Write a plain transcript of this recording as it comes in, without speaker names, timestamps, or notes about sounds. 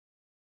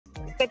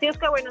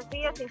Katiuska, buenos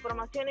días.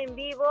 Información en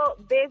vivo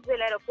desde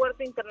el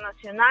Aeropuerto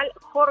Internacional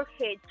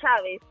Jorge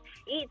Chávez.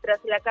 Y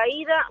tras la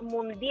caída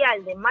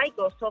mundial de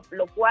Microsoft,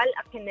 lo cual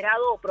ha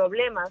generado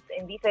problemas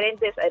en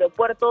diferentes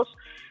aeropuertos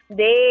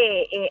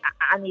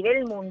a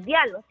nivel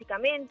mundial,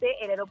 básicamente,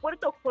 el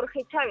aeropuerto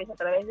Jorge Chávez, a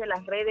través de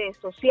las redes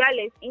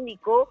sociales,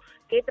 indicó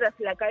que tras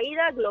la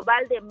caída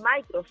global de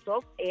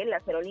Microsoft,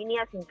 las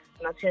aerolíneas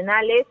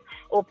internacionales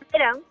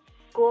operan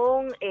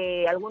con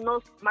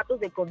algunos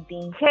formatos de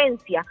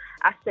contingencia.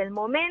 Hasta el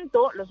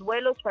momento, los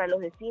vuelos para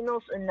los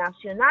destinos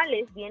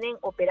nacionales vienen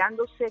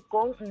operándose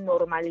con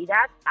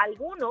normalidad.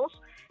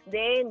 Algunos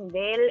de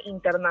nivel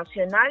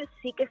internacional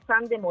sí que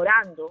están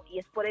demorando, y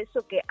es por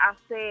eso que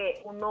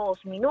hace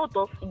unos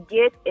minutos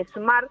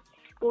Jetsmart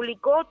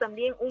publicó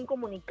también un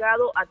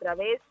comunicado a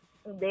través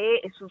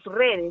de sus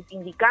redes,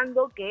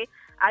 indicando que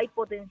hay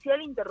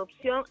potencial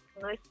interrupción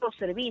en nuestros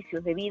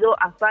servicios debido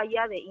a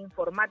falla de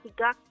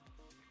informática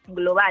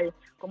global.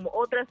 Como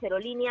otras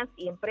aerolíneas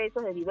y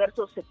empresas de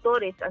diversos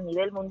sectores a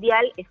nivel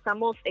mundial,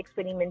 estamos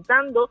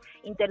experimentando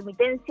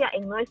intermitencia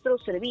en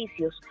nuestros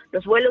servicios.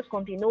 Los vuelos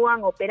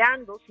continúan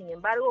operando, sin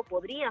embargo,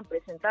 podrían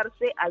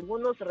presentarse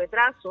algunos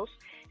retrasos.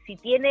 Si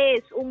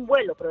tienes un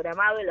vuelo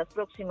programado en las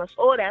próximas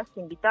horas, te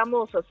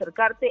invitamos a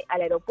acercarte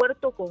al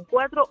aeropuerto con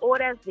 4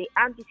 horas de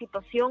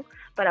anticipación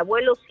para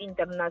vuelos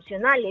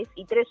internacionales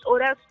y 3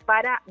 horas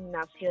para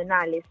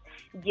nacionales.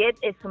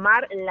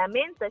 Jetsmart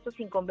lamenta esos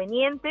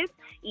inconvenientes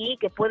y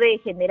que puede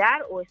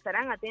generar, o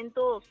estarán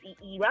atentos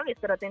y van a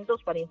estar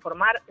atentos para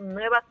informar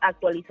nuevas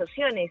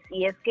actualizaciones.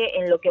 Y es que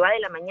en lo que va de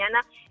la mañana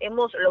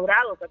hemos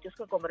logrado,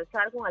 Katiuska,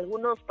 conversar con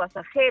algunos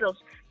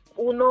pasajeros.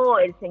 Uno,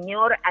 el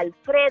señor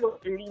Alfredo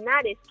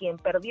Linares, quien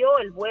perdió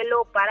el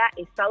vuelo para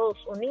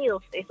Estados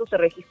Unidos. Esto se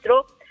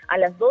registró a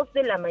las 2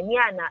 de la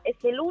mañana. Es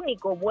el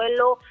único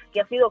vuelo que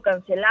ha sido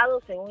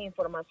cancelado, según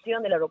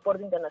información del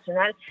Aeropuerto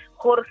Internacional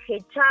Jorge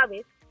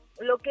Chávez.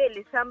 Lo que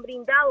les han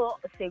brindado,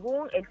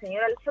 según el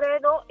señor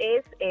Alfredo,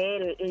 es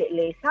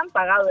les han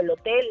pagado el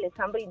hotel, les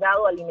han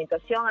brindado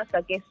alimentación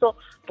hasta que esto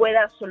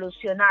pueda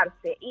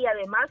solucionarse. Y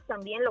además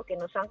también lo que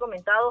nos han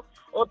comentado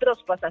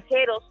otros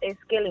pasajeros es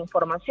que la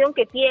información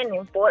que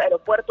tienen por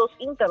aeropuertos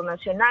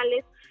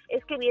internacionales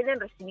es que vienen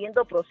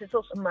recibiendo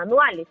procesos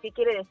manuales. ¿Qué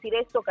quiere decir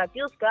esto,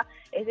 Katiuska?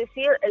 Es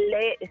decir,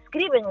 le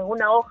escriben en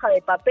una hoja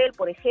de papel,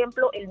 por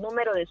ejemplo, el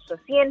número de sus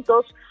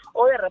asientos,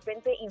 o de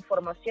repente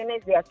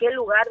informaciones de a qué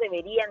lugar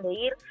deberían de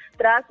ir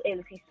tras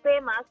el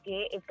sistema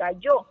que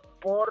cayó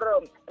por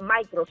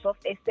Microsoft,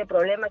 este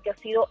problema que ha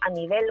sido a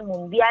nivel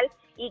mundial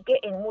y que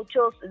en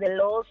muchos de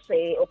los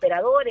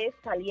operadores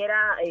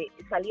saliera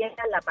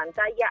la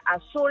pantalla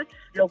azul,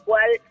 lo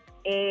cual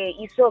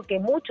hizo que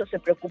muchos se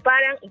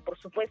preocuparan, y por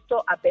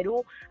supuesto a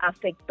Perú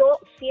afectó,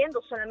 siendo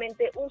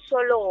solamente un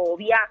solo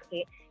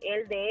viaje,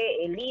 el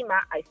de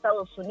Lima a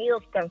Estados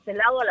Unidos,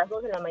 cancelado a las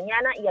 2 de la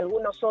mañana, y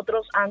algunos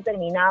otros han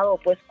terminado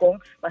pues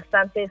con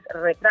bastantes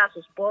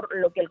retrasos, por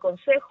lo que el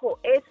consejo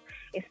es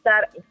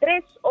estar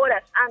 3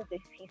 horas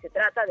antes si se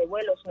trata de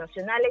vuelos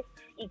nacionales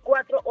y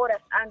 4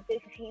 horas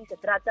antes si se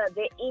trata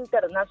de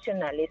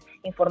internacionales.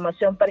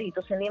 Información para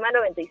Exitosa en Lima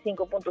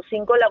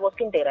 95.5, la voz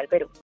que integra el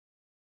Perú.